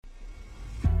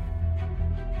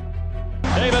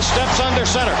Davis steps under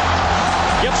center.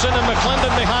 Gibson and McClendon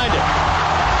behind him.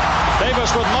 Davis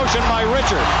with motion by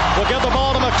Richard. Will give the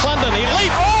ball to McClendon. He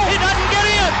leaps. Oh, he doesn't get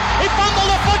in. He fumbled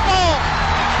the football.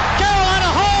 Carolina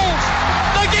holds.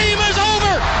 The game is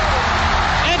over.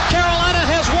 And Carolina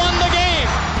has won the game.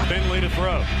 Finley to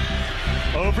throw.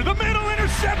 Over the middle,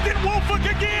 intercepted. Woolfolk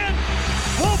again.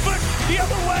 Woolfolk the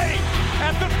other way.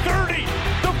 At the 30,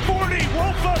 the 40.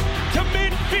 Woolfolk to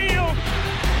midfield.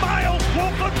 Miles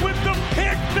Woolfolk with the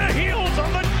pick. The Heels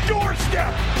on the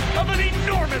doorstep of an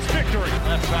enormous victory.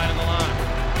 Left side of the line.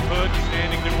 Hood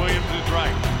standing to Williams'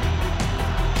 right.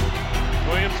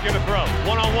 Williams gonna throw.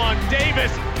 One-on-one.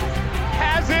 Davis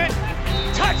has it.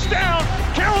 Touchdown.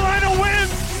 Carolina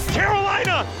wins.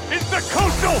 Carolina is the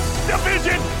Coastal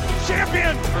Division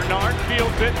champion. Bernard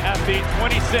fields it at the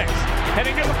 26.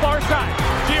 Heading to the far side.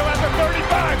 Gio at the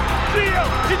 35. Gio,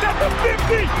 he's at the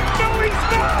 50. No, he's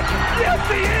not. Yes,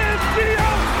 he is.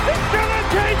 Gio is going to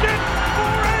take it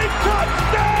for a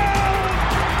touchdown.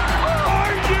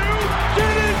 Are you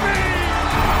kidding me?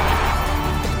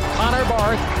 Connor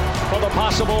Barth for the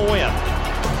possible win.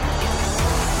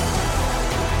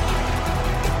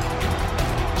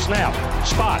 Snap,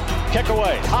 spot, kick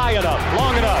away, high enough,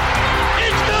 long enough.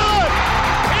 It's good!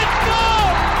 It's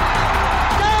good!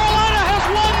 Carolina has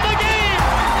won the game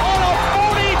on a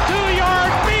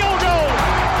 42-yard field goal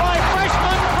by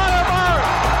freshman Connor Barth.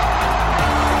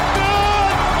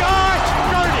 Good gosh,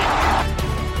 dirty!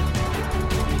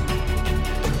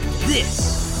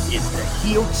 This is the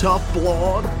Heel Tough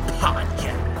Blog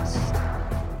Podcast.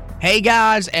 Hey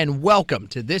guys, and welcome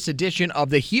to this edition of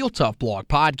the Heel Tough Blog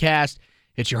Podcast.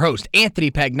 It's your host, Anthony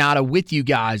Pagnotta, with you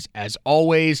guys as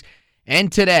always.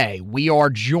 And today, we are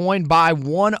joined by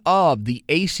one of the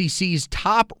ACC's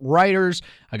top writers,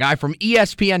 a guy from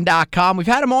ESPN.com. We've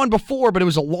had him on before, but it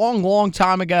was a long, long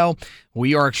time ago.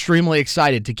 We are extremely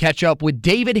excited to catch up with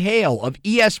David Hale of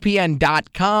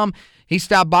ESPN.com. He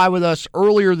stopped by with us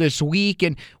earlier this week,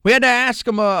 and we had to ask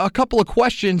him a couple of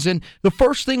questions. And the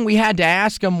first thing we had to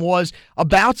ask him was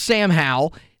about Sam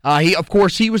Howell.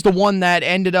 He was the one that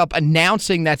ended up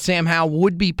announcing that Sam Howell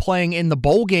would be playing in the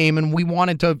bowl game, and we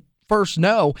wanted to first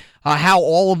know how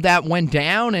all of that went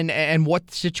down and what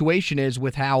the situation is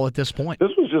with Howell at this point. This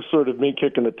was just sort of me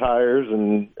kicking the tires,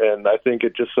 and I think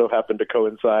it just so happened to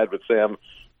coincide with Sam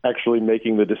actually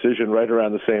making the decision right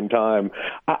around the same time.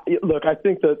 Look, I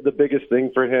think that the biggest thing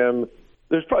for him,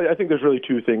 there's really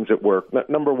two things at work.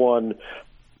 Number one,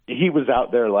 he was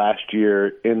out there last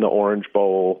year in the Orange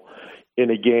Bowl in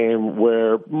a game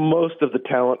where most of the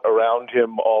talent around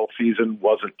him all season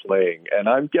wasn't playing. And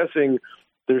I'm guessing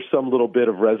there's some little bit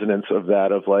of resonance of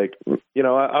that, of like, I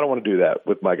don't want to do that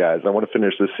with my guys. I want to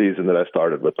finish this season that I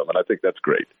started with them, and I think that's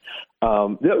great.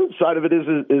 The other side of it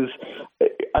is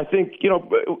I think,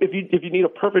 if you need a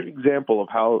perfect example of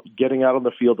how getting out on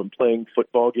the field and playing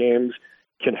football games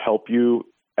can help you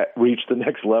reach the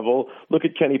next level, look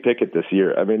at Kenny Pickett this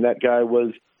year. I mean, that guy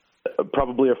was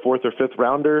probably a fourth or fifth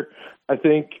rounder, I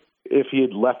think, if he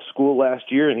had left school last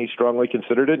year, and he strongly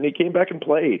considered it, and he came back and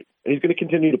played, and he's going to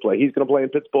continue to play. He's going to play in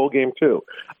Pitt's bowl game too.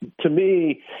 To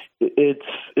me, it's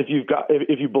if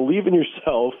you believe in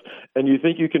yourself and you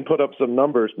think you can put up some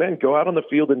numbers, man, go out on the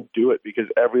field and do it, because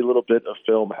every little bit of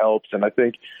film helps. And I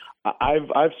think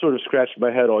I've sort of scratched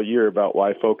my head all year about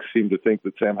why folks seem to think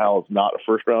that Sam Howell is not a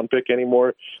first-round pick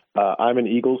anymore. I'm an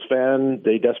Eagles fan.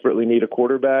 They desperately need a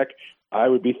quarterback. I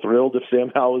would be thrilled if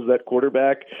Sam Howell was that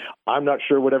quarterback. I'm not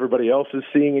sure what everybody else is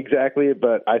seeing exactly,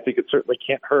 but I think it certainly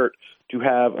can't hurt to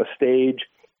have a stage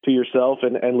to yourself.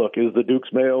 And look, is the Duke's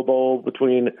Mayo Bowl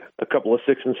between a couple of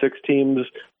 6-6 teams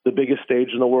the biggest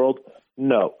stage in the world?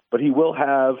 No, but he will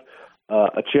have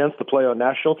a chance to play on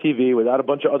national TV without a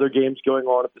bunch of other games going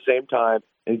on at the same time,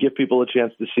 and give people a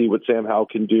chance to see what Sam Howell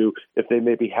can do if they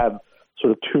maybe have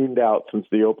sort of tuned out since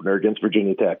the opener against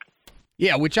Virginia Tech.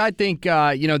 Yeah, which I think,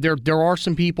 there are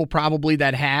some people probably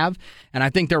that have, and I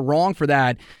think they're wrong for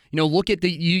that. Look at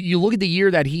you look at the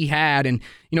year that he had, and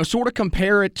sort of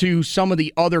compare it to some of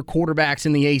the other quarterbacks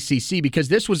in the ACC, because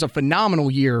this was a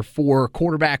phenomenal year for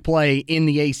quarterback play in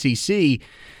the ACC.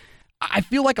 I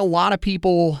feel like a lot of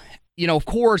people, of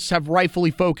course, have rightfully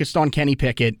focused on Kenny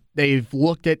Pickett. They've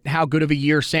looked at how good of a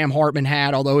year Sam Hartman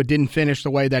had, although it didn't finish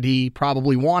the way that he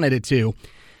probably wanted it to.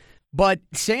 But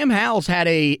Sam Howell's had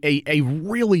a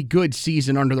really good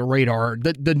season under the radar.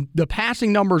 The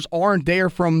passing numbers aren't there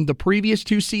from the previous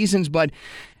two seasons, but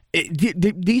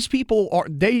these people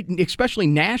especially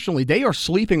nationally, they are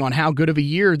sleeping on how good of a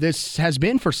year this has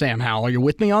been for Sam Howell. Are you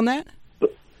with me on that?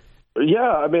 Yeah,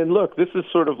 I mean, look, this is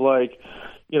sort of like,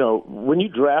 when you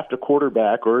draft a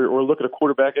quarterback or look at a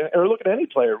quarterback or look at any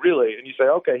player really, and you say,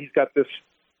 okay, he's got this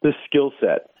this skill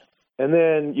set, and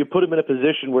then you put them in a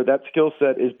position where that skill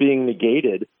set is being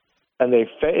negated and they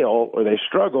fail or they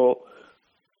struggle,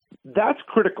 that's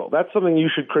critical. That's something you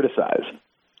should criticize.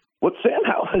 What Sam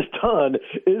Howell has done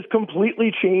is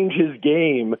completely change his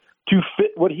game to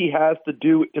fit what he has to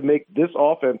do to make this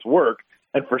offense work.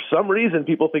 And for some reason,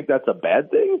 people think that's a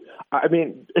bad thing. I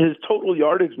mean, his total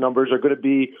yardage numbers are going to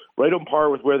be right on par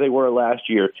with where they were last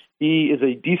year. He is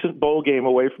a decent bowl game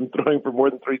away from throwing for more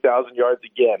than 3,000 yards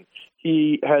again.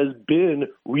 He has been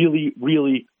really,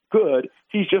 really good.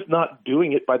 He's just not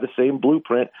doing it by the same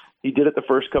blueprint he did it the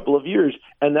first couple of years.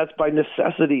 And that's by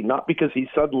necessity, not because he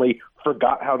suddenly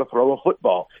forgot how to throw a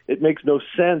football. It makes no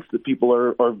sense that people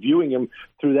are viewing him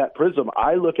through that prism.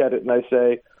 I look at it and I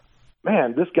say,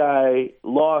 man, this guy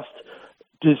lost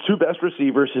his two best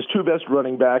receivers, his two best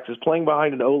running backs, is playing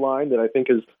behind an O-line that I think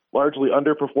has largely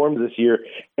underperformed this year,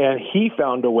 and he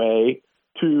found a way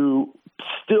to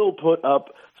still put up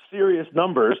serious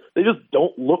numbers. They just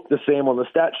don't look the same on the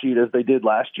stat sheet as they did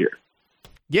last year.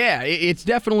 Yeah, it's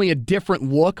definitely a different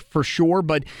look for sure,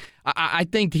 but I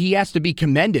think he has to be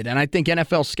commended, and I think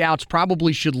NFL scouts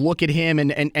probably should look at him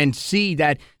and see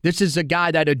that this is a guy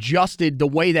that adjusted the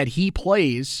way that he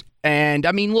plays. And,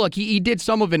 I mean, look, he did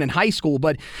some of it in high school,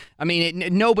 but, I mean,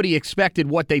 nobody expected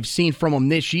what they've seen from him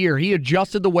this year. He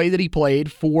adjusted the way that he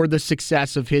played for the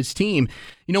success of his team.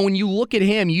 You know, when you look at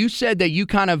him, you said that you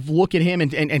kind of look at him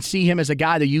and see him as a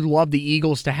guy that you love the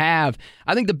Eagles to have.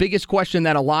 I think the biggest question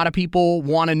that a lot of people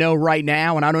want to know right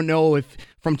now, and I don't know if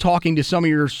from talking to some of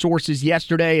your sources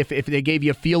yesterday, if they gave you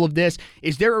a feel of this,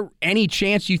 is there any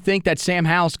chance you think that Sam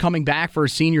Howell's coming back for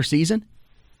his senior season?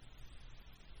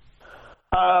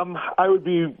 I would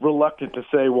be reluctant to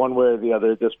say one way or the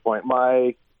other at this point.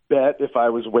 My bet, if I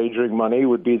was wagering money,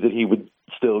 would be that he would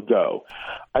still go.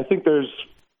 I think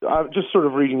I'm just sort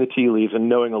of reading the tea leaves and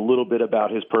knowing a little bit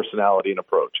about his personality and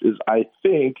approach. I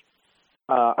think,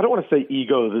 I don't want to say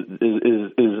ego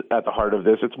is at the heart of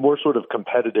this. It's more sort of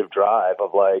competitive drive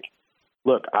of like,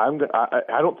 look, I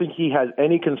don't think he has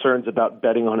any concerns about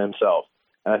betting on himself.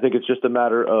 And I think it's just a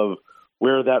matter of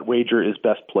where that wager is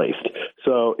best placed.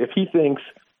 So if he thinks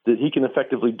that he can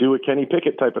effectively do a Kenny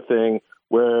Pickett type of thing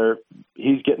where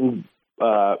he's getting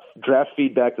draft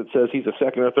feedback that says he's a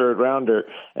second or third rounder,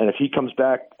 and if he comes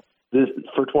back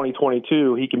for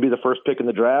 2022, he can be the first pick in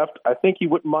the draft, I think he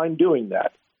wouldn't mind doing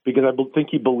that because I think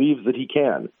he believes that he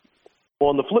can. Well,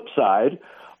 on the flip side,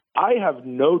 I have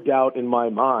no doubt in my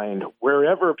mind,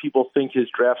 wherever people think his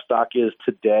draft stock is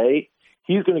today,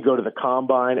 he's going to go to the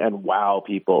combine and wow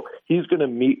people. He's going to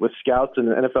meet with scouts and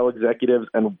NFL executives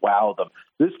and wow them.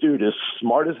 This dude is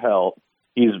smart as hell.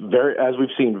 He's as we've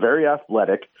seen, very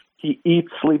athletic. He eats,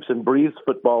 sleeps, and breathes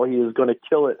football. He is going to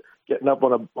kill it getting up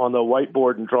on the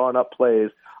whiteboard and drawing up plays.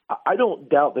 I don't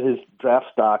doubt that his draft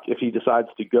stock, if he decides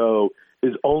to go,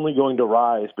 is only going to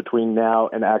rise between now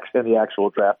and the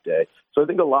actual draft day. So I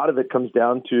think a lot of it comes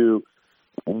down to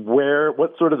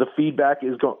what sort of the feedback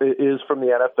is from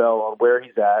the NFL on where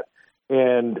he's at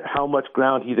and how much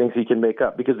ground he thinks he can make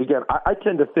up. Because, again, I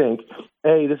tend to think,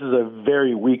 this is a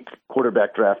very weak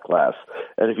quarterback draft class.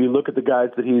 And if you look at the guys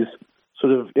that he's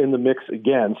sort of in the mix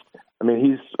against, I mean,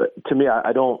 he's, to me,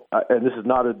 I don't, and this is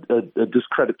not a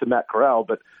discredit to Matt Corral,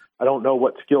 but I don't know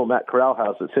what skill Matt Corral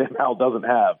has that Sam Howell doesn't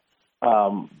have.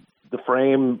 The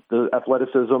frame, the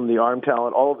athleticism, the arm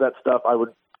talent, all of that stuff, I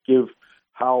would give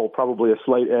Howell probably a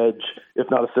slight edge, if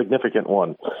not a significant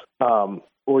one.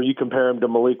 Or you compare him to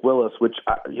Malik Willis, which,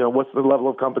 what's the level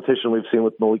of competition we've seen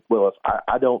with Malik Willis?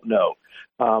 I don't know.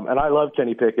 And I love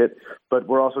Kenny Pickett, but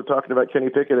we're also talking about Kenny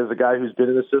Pickett as a guy who's been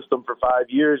in the system for 5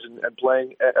 years and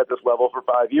playing at this level for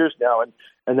 5 years now,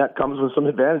 and that comes with some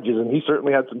advantages. And he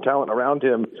certainly had some talent around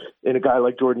him in a guy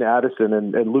like Jordan Addison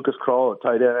and Lucas Krull at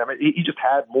tight end. I mean, he just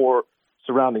had more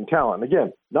surrounding talent.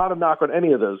 Again, not a knock on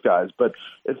any of those guys, but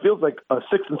it feels like a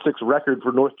 6-6 record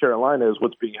for North Carolina is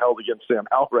what's being held against Sam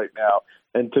Howell right now.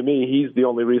 And to me, he's the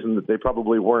only reason that they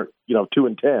probably weren't,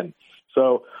 2-10.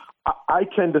 So I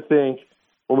tend to think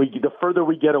the further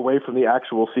we get away from the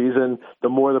actual season, the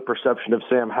more the perception of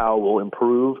Sam Howell will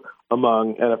improve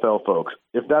among NFL folks.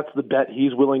 If that's the bet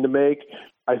he's willing to make,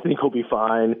 I think he'll be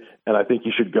fine, and I think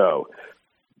he should go.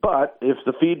 But if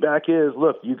the feedback is,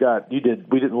 look, we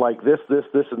didn't like this,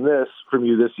 and this from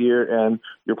you this year, and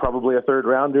you're probably a third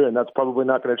rounder, and that's probably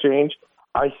not going to change,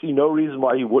 I see no reason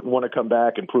why he wouldn't want to come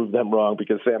back and prove them wrong,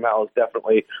 because Sam Howell is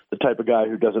definitely the type of guy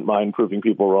who doesn't mind proving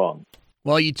people wrong.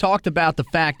 Well, you talked about the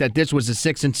fact that this was a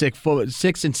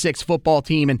 6-6 football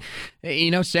team, and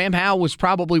Sam Howell was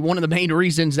probably one of the main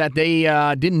reasons that they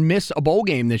didn't miss a bowl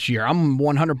game this year. I'm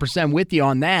 100% with you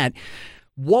on that.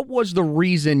 What was the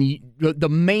reason, the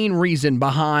main reason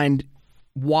behind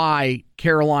why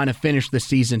Carolina finished the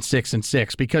season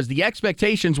 6-6, because the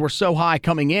expectations were so high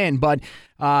coming in, but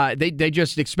they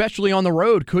just, especially on the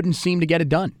road, couldn't seem to get it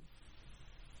done.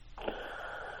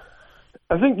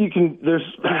 I think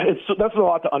that's a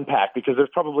lot to unpack because there's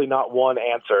probably not one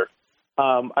answer.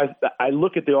 I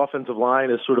look at the offensive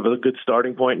line as sort of a good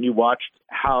starting point, and you watched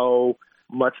how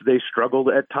much they struggled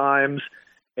at times.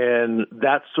 And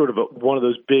that's sort of one of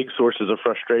those big sources of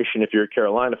frustration if you're a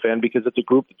Carolina fan, because it's a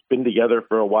group that's been together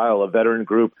for a while, a veteran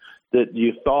group that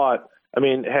you thought, I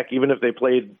mean, heck, even if they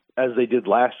played as they did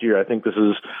last year, I think this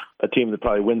is a team that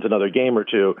probably wins another game or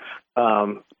two.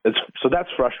 So that's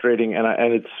frustrating,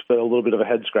 and it's a little bit of a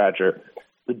head scratcher.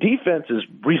 The defense is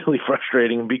really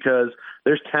frustrating because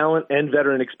there's talent and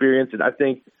veteran experience, and I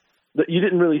think that you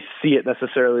didn't really see it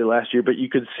necessarily last year, but you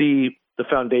could see the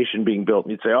foundation being built,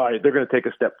 and you'd say, all right, they're going to take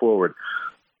a step forward.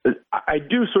 I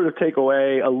do sort of take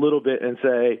away a little bit and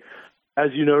say, as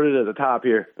you noted at the top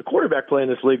here, the quarterback play in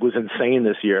this league was insane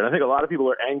this year, and I think a lot of people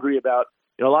are angry about,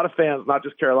 a lot of fans, not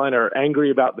just Carolina, are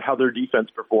angry about how their defense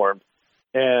performed.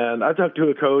 And I talked to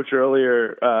a coach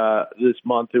earlier this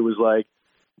month who was like,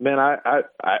 man,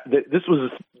 this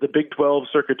was the Big 12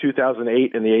 circa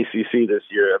 2008 in the ACC this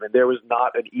year. I mean, there was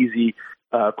not an easy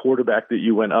quarterback that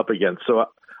you went up against. So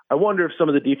I wonder if some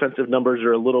of the defensive numbers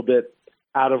are a little bit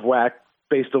out of whack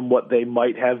based on what they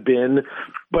might have been.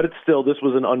 But it's still, this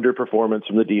was an underperformance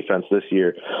from the defense this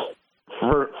year.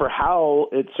 For Howell,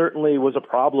 it certainly was a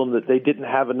problem that they didn't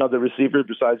have another receiver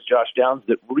besides Josh Downs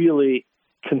that really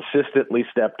consistently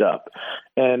stepped up.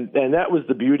 And that was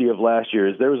the beauty of last year,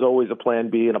 is there was always a plan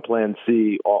B and a plan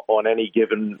C on any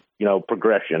given,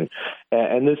 progression.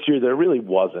 And this year there really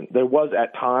wasn't. There was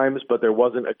at times, but there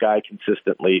wasn't a guy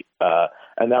consistently.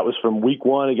 And that was from week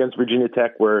 1 against Virginia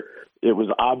Tech, where it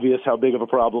was obvious how big of a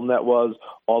problem that was,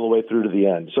 all the way through to the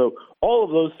end. So all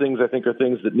of those things, I think, are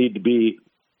things that need to be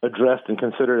addressed and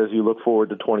considered as you look forward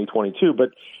to 2022. But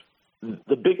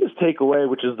the biggest takeaway,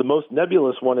 which is the most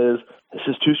nebulous one, is this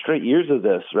is 2 straight years of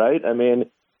this, right? I mean,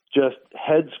 just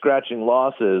head-scratching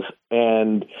losses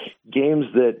and games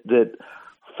that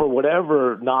for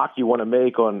whatever knock you want to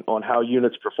make on how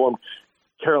units performed,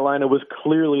 Carolina was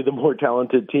clearly the more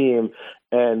talented team,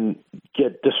 and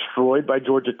get destroyed by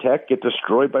Georgia Tech, get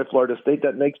destroyed by Florida State.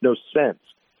 That makes no sense.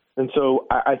 And so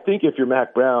I think if you're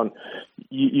Mack Brown,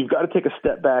 you've got to take a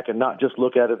step back and not just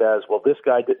look at it as, well, this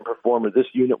guy didn't perform or this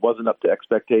unit wasn't up to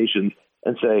expectations,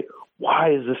 and say, why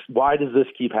does this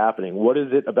keep happening? What is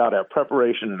it about our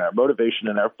preparation and our motivation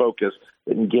and our focus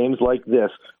that in games like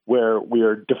this, where we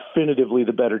are definitively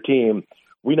the better team,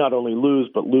 we not only lose,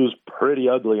 but lose pretty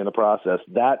ugly in the process?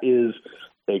 That is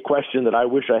a question that I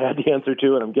wish I had the answer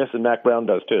to, and I'm guessing Mack Brown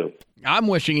does too. I'm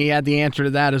wishing he had the answer to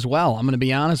that as well. I'm going to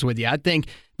be honest with you. I think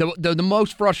the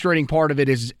most frustrating part of it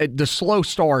is the slow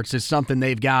starts is something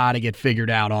they've got to get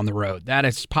figured out on the road. That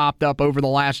has popped up over the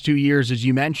last 2 years, as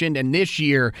you mentioned, and this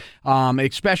year,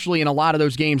 especially in a lot of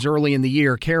those games early in the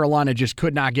year, Carolina just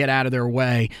could not get out of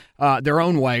their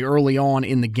own way early on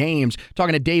in the games.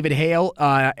 Talking to David Hale,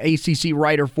 ACC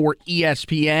writer for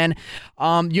ESPN.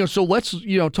 So let's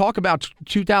talk about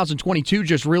 2022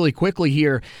 just really quickly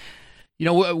here.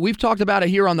 We've talked about it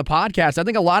here on the podcast. I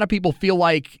think a lot of people feel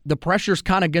like the pressure's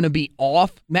kind of going to be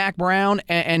off Mack Brown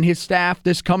and his staff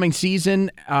this coming season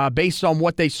based on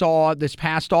what they saw this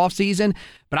past offseason.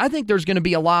 But I think there's going to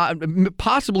be a lot,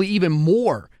 possibly even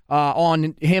more,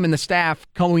 on him and the staff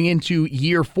going into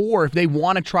year 4 if they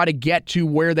want to try to get to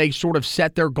where they sort of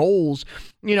set their goals,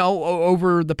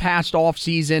 over the past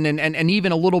offseason and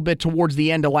even a little bit towards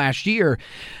the end of last year.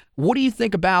 What do you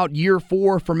think about year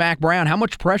 4 for Mack Brown? How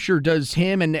much pressure does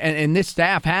him and this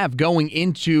staff have going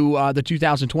into the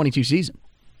 2022 season?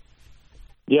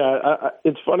 Yeah,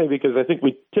 it's funny because I think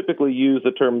we typically use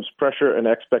the terms pressure and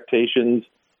expectations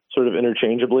sort of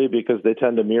interchangeably because they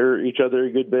tend to mirror each other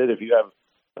a good bit. If you have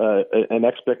an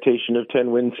expectation of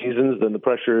 10-win seasons, then the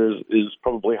pressure is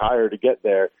probably higher to get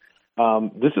there.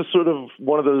 This is sort of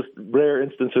one of those rare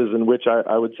instances in which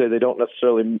I would say they don't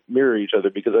necessarily mirror each other,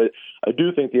 because I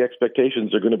do think the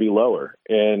expectations are going to be lower.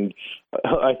 And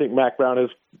I think Mack Brown has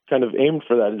kind of aimed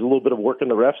for that. There's a little bit of work in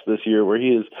the refs this year where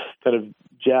he has kind of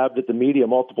jabbed at the media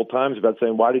multiple times about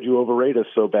saying, why did you overrate us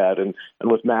so bad? And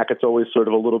with Mack, it's always sort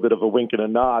of a little bit of a wink and a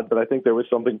nod. But I think there was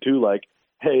something too like,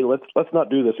 hey, let's not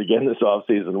do this again this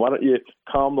offseason. Why don't you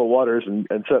calm the waters and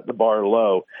set the bar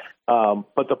low?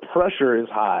 But the pressure is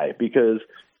high because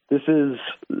this is,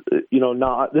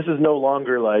 this is no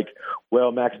longer like,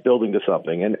 well, Mack's building to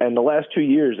something. And the last 2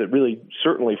 years, it really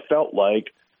certainly felt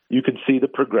like you could see the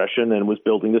progression and was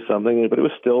building to something, but it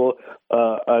was still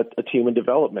a team in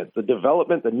development.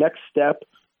 The next step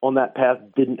on that path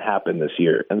didn't happen this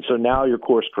year. And so now you're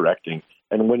course correcting.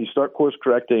 And when you start course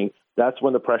correcting, that's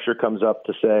when the pressure comes up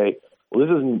to say, well,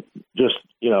 this isn't just,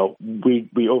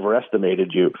 we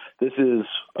overestimated you. This is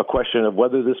a question of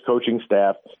whether this coaching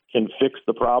staff can fix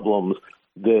the problems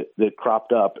that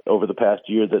cropped up over the past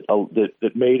year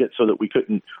that made it so that we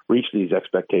couldn't reach these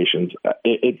expectations.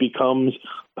 It becomes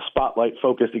a spotlight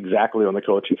focused exactly on the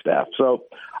coaching staff. So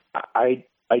I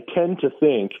tend to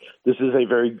think this is a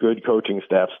very good coaching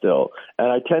staff still. And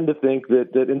I tend to think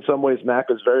that in some ways Mac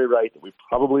is very right, that we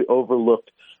probably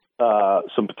overlooked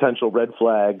some potential red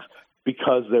flags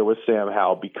because there was Sam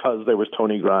Howell, because there was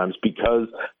Tony Grimes, because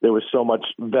there was so much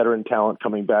veteran talent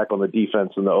coming back on the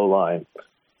defense and the O-line.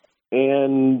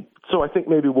 And so I think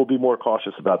maybe we'll be more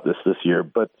cautious about this year,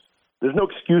 but there's no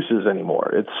excuses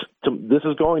anymore. This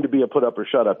is going to be a put up or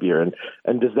shut up year.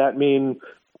 And does that mean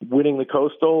winning the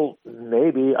Coastal?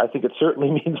 Maybe. I think it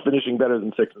certainly means finishing better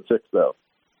than 6-6 though.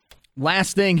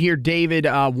 Last thing here, David,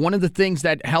 one of the things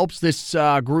that helps this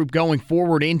group going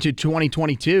forward into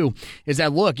 2022 is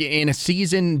that, look, in a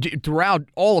season throughout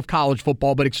all of college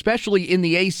football, but especially in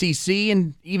the ACC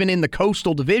and even in the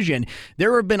Coastal Division,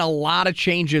 there have been a lot of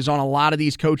changes on a lot of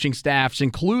these coaching staffs,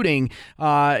 including,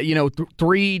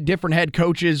 3 different head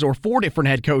coaches or 4 different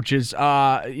head coaches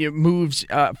moves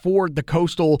for the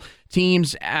Coastal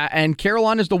teams, and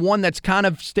Carolina's the one that's kind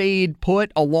of stayed put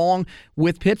along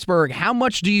with Pittsburgh. How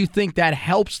much do you think that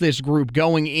helps this group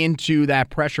going into that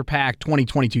pressure-packed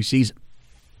 2022 season?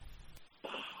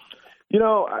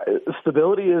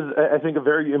 Stability is, I think, a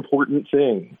very important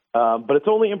thing, but it's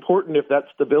only important if that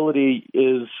stability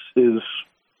is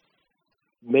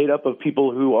made up of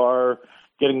people who are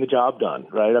getting the job done,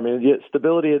 right? I mean,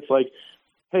 stability, it's like,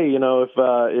 hey,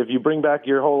 if you bring back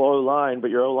your whole O-line, but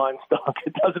your O-line stunk,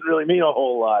 it doesn't really mean a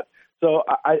whole lot. So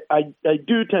I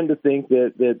do tend to think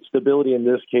that stability in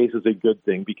this case is a good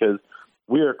thing, because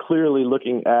we are clearly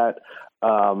looking at,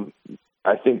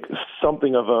 I think,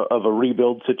 something of a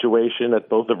rebuild situation at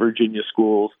both the Virginia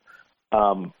schools.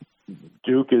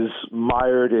 Duke is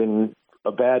mired in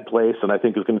a bad place, and I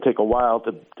think it's going to take a while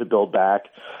to build back.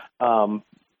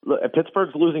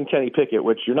 Pittsburgh's losing Kenny Pickett,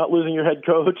 which you're not losing your head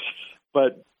coach,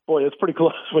 but boy, it's pretty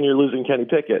close when you're losing Kenny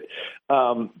Pickett.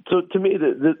 So to me,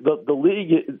 the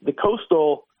league, the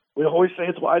Coastal, we always say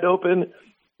it's wide open.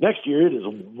 Next year, it is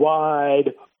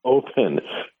wide open.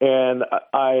 And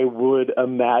I would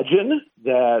imagine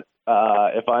that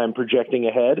if I am projecting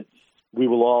ahead, we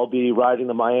will all be riding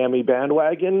the Miami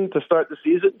bandwagon to start the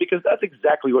season, because that's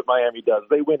exactly what Miami does.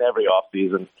 They win every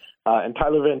offseason. And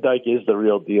Tyler Van Dyke is the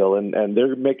real deal, and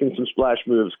they're making some splash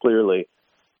moves, clearly.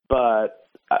 But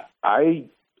I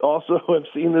also have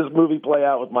seen this movie play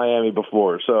out with Miami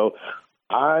before, so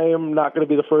I am not going to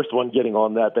be the first one getting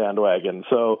on that bandwagon.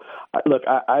 So, look,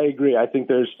 I agree. I think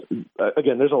there's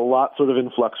a lot sort of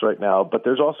in flux right now, but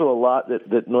there's also a lot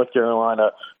that North Carolina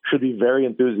should be very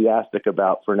enthusiastic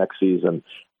about for next season.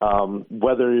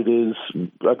 Whether it is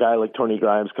a guy like Tony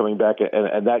Grimes coming back,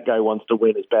 and that guy wants to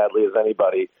win as badly as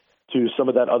anybody, to some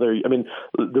of that other,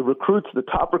 the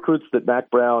top recruits that Mac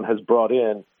Brown has brought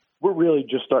in, we're really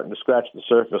just starting to scratch the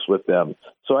surface with them.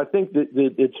 So I think that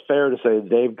it's fair to say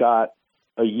they've got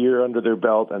a year under their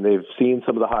belt and they've seen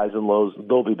some of the highs and lows.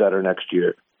 They'll be better next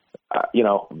year.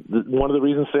 One of the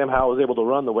reasons Sam Howell was able to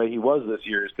run the way he was this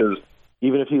year is because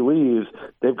even if he leaves,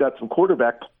 they've got some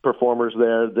quarterback performers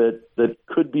there that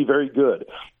could be very good.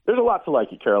 There's a lot to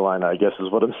like at Carolina, I guess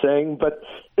is what I'm saying, but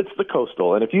it's the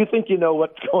Coastal. And if you think you know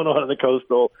what's going on in the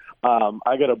Coastal,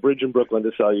 I got a bridge in Brooklyn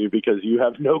to sell you, because you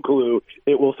have no clue.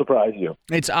 It will surprise you.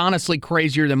 It's honestly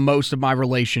crazier than most of my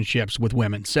relationships with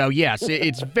women. So, yes,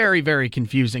 it's very, very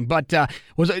confusing. But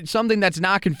was it something that's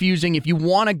not confusing? If you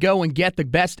want to go and get the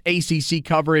best ACC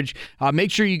coverage,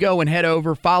 make sure you go and head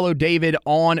over. Follow David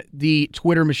on the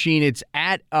Twitter machine. It's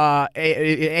at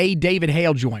a David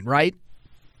Hale joint, right?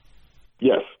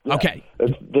 Yes. Okay.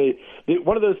 It's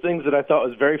one of those things that I thought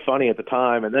was very funny at the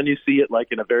time, and then you see it like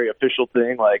in a very official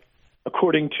thing, like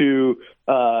according to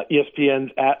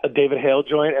ESPN's at a David Hale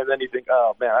joint, and then you think,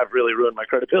 oh man, I've really ruined my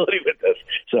credibility with this.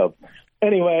 So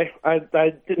anyway, I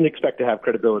didn't expect to have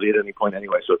credibility at any point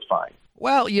anyway, so it's fine.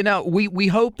 Well, we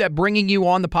hope that bringing you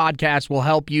on the podcast will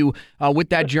help you with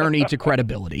that journey to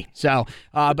credibility. So,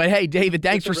 but hey, David,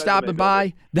 thanks for stopping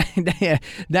by.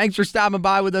 Thanks for stopping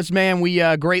by with us, man. We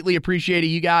greatly appreciate it.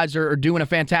 You guys are doing a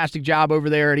fantastic job over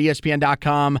there at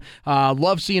ESPN.com.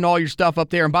 Love seeing all your stuff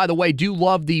up there. And by the way, do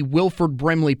love the Wilford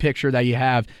Brimley picture that you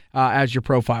have as your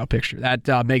profile picture.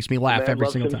 That makes me laugh every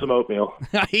single time. Some oatmeal.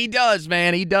 He does,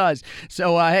 man. He does.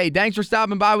 So, hey, thanks for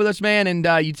stopping by with us, man.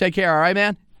 And you take care. All right,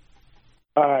 man?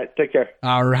 All right. Take care.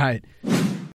 All right.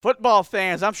 Football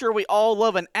fans, I'm sure we all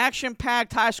love an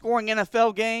action-packed, high-scoring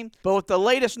NFL game, but with the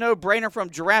latest no-brainer from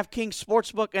DraftKings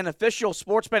Sportsbook, an official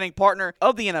sports betting partner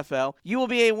of the NFL, you will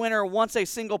be a winner once a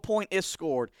single point is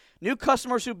scored. New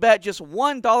customers who bet just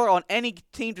 $1 on any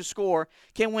team to score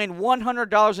can win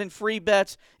 $100 in free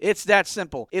bets. It's that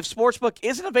simple. If Sportsbook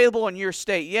isn't available in your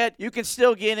state yet, you can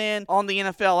still get in on the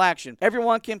NFL action.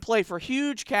 Everyone can play for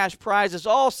huge cash prizes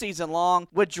all season long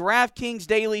with DraftKings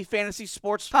Daily Fantasy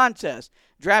Sports Contest.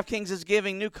 DraftKings is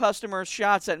giving new customers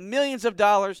shots at millions of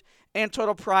dollars and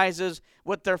total prizes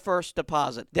with their first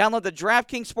deposit. Download the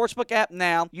DraftKings Sportsbook app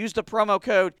now. Use the promo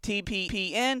code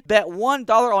TPPN. Bet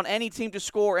 $1 on any team to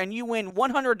score, and you win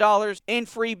 $100 in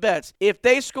free bets. If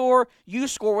they score, you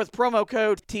score with promo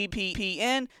code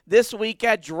TPPN this week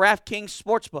at DraftKings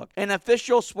Sportsbook, an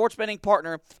official sports betting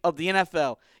partner of the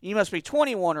NFL. You must be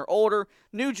 21 or older,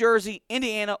 New Jersey,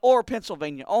 Indiana, or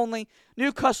Pennsylvania only.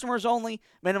 New customers only.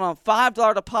 Minimum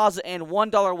 $5 deposit and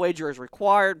 $1 wager is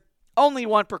required. Only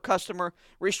one per customer.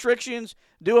 Restrictions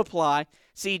do apply.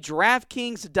 See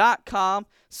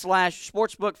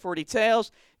DraftKings.com/sportsbook for details.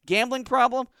 Gambling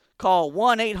problem? Call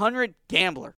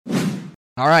 1-800-GAMBLER.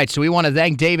 All right, so we want to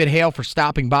thank David Hale for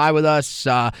stopping by with us.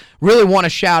 Really want to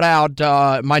shout out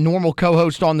my normal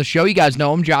co-host on the show. You guys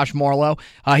know him, Josh Marlowe.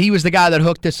 He was the guy that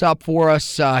hooked this up for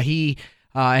us. He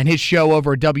and his show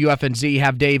over at WFNZ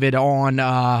have David on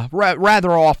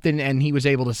rather often, and he was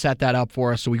able to set that up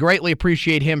for us. So we greatly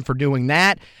appreciate him for doing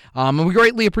that. And we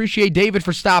greatly appreciate David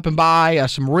for stopping by.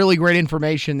 Some really great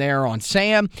information there on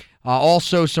Sam.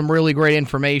 Also, some really great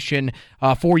information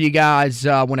for you guys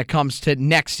when it comes to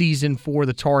next season for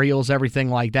the Tar Heels, everything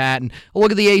like that. And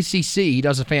look at the ACC. He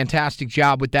does a fantastic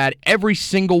job with that every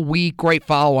single week. Great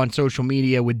follow on social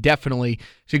media. Would definitely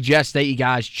suggest that you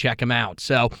guys check him out.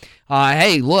 So,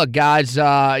 hey, look, guys,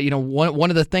 one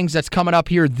of the things that's coming up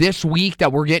here this week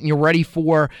that we're getting you ready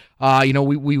for,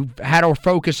 we've had our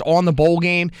focus on the bowl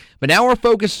game, but now our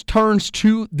focus turns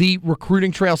to the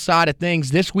recruiting trail side of things.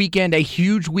 This weekend, a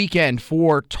huge weekend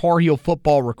for Tar Heel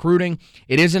football recruiting.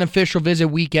 It is an official visit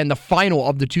weekend, the final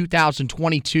of the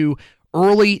 2022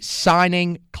 early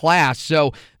signing class.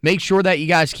 So make sure that you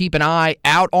guys keep an eye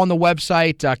out on the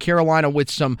website. Carolina with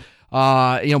some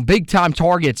big-time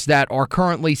targets that are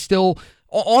currently still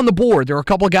on the board. There are a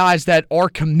couple of guys that are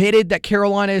committed that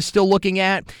Carolina is still looking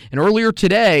at. And earlier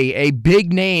today, a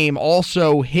big name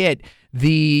also hit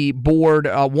the board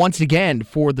once again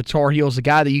for the Tar Heels, a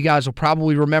guy that you guys will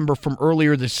probably remember from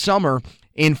earlier this summer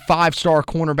in five-star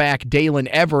cornerback Dalen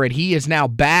Everett. He is now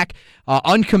back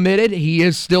uncommitted. He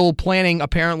is still planning,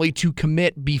 apparently, to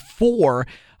commit before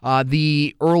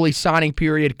the early signing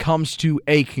period comes to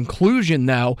a conclusion,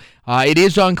 though. It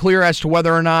is unclear as to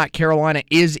whether or not Carolina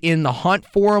is in the hunt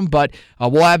for him, but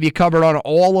we'll have you covered on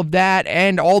all of that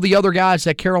and all the other guys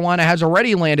that Carolina has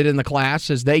already landed in the class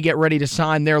as they get ready to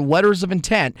sign their letters of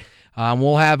intent.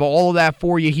 We'll have all of that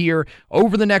for you here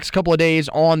over the next couple of days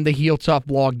on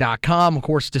theheeltoughblog.com. Of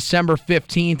course, December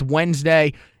 15th,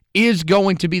 Wednesday, is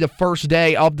going to be the first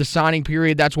day of the signing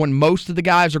period. That's when most of the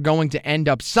guys are going to end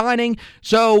up signing.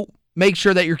 So make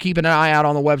sure that you're keeping an eye out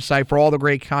on the website for all the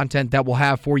great content that we'll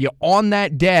have for you on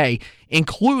that day,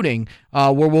 including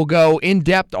where we'll go in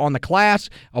depth on the class.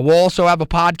 We'll also have a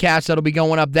podcast that'll be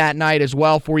going up that night as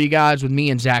well for you guys with me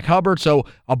and Zach Hubbard. So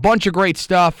a bunch of great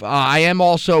stuff. I am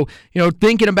also,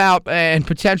 thinking about and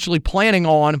potentially planning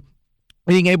on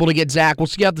being able to get Zach. We'll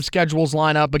see how the schedules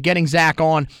line up, but getting Zach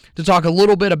on to talk a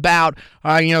little bit about,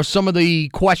 some of the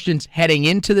questions heading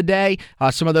into the day,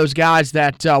 some of those guys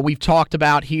that we've talked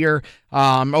about here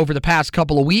over the past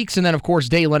couple of weeks, and then, of course,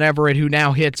 Dalen Everett, who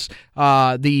now hits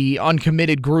the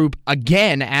uncommitted group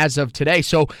again as of today.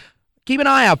 So keep an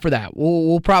eye out for that.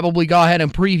 We'll probably go ahead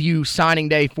and preview signing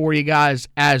day for you guys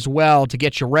as well to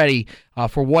get you ready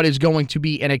for what is going to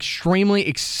be an extremely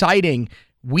exciting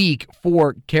week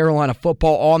for Carolina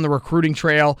football on the recruiting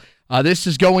trail. This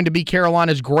is going to be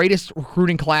Carolina's greatest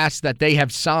recruiting class that they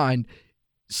have signed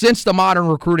since the modern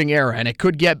recruiting era, and it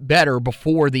could get better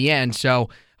before the end. So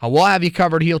we'll have you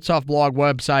covered. Heel Tough blog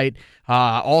website.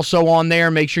 Also on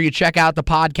there, make sure you check out the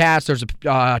podcast. There's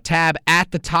a tab at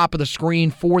the top of the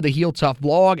screen for the Heel Tough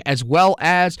blog, as well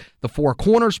as the Four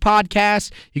Corners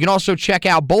podcast. You can also check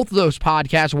out both of those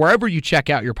podcasts wherever you check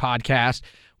out your podcast,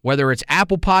 whether it's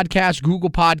Apple Podcasts, Google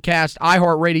Podcasts,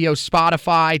 iHeartRadio,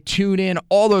 Spotify, TuneIn,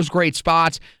 all those great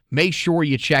spots. Make sure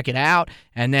you check it out.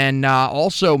 And then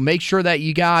also make sure that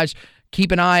you guys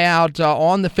keep an eye out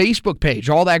on the Facebook page.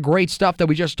 All that great stuff that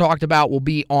we just talked about will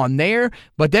be on there.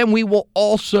 But then we will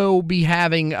also be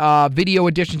having video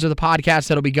editions of the podcast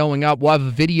that'll be going up. We'll have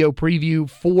a video preview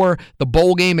for the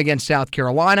bowl game against South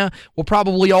Carolina. We'll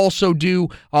probably also do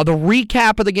the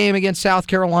recap of the game against South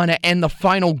Carolina and the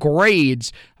final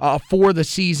grades for the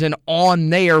season on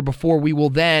there before we will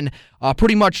then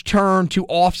pretty much turn to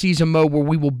off-season mode where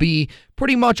we will be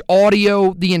pretty much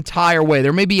audio the entire way.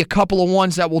 There may be a couple of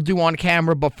ones that we'll do on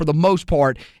camera, but for the most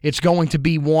part, it's going to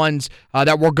be ones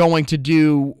that we're going to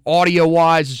do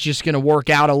audio-wise. It's just going to work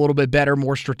out a little bit better,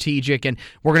 more strategic, and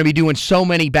we're going to be doing so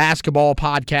many basketball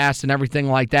podcasts and everything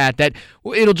like that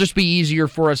it'll just be easier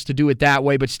for us to do it that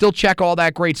way, but still check all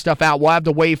that great stuff out. We'll have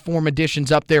the waveform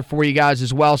editions up there for you guys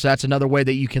as well, so that's another way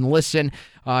that you can listen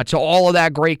to all of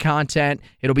that great content.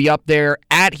 It'll be up there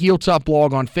at Heel Tough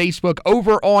Blog on Facebook.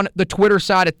 Over on the Twitter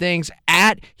side of things,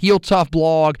 at Heel Tough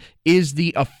Blog is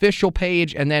the official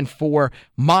page. And then for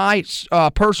my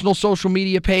personal social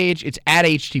media page, it's at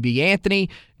HTB Anthony.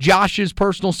 Josh's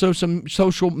personal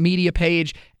social media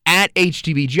page, at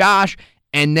HTB Josh.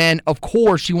 And then, of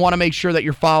course, you want to make sure that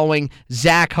you're following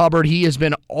Zach Hubbard. He has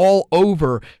been all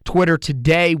over Twitter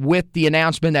today with the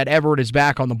announcement that Everett is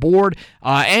back on the board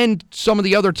and some of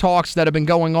the other talks that have been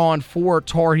going on for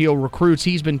Tar Heel recruits.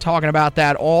 He's been talking about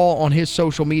that all on his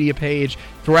social media page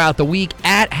throughout the week,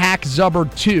 at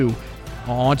HackZubbard2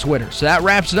 on Twitter. So that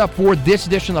wraps it up for this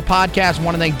edition of the podcast. I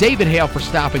want to thank David Hale for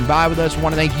stopping by with us. I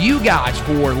want to thank you guys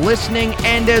for listening.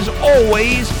 And as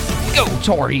always, go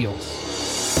Tar Heels.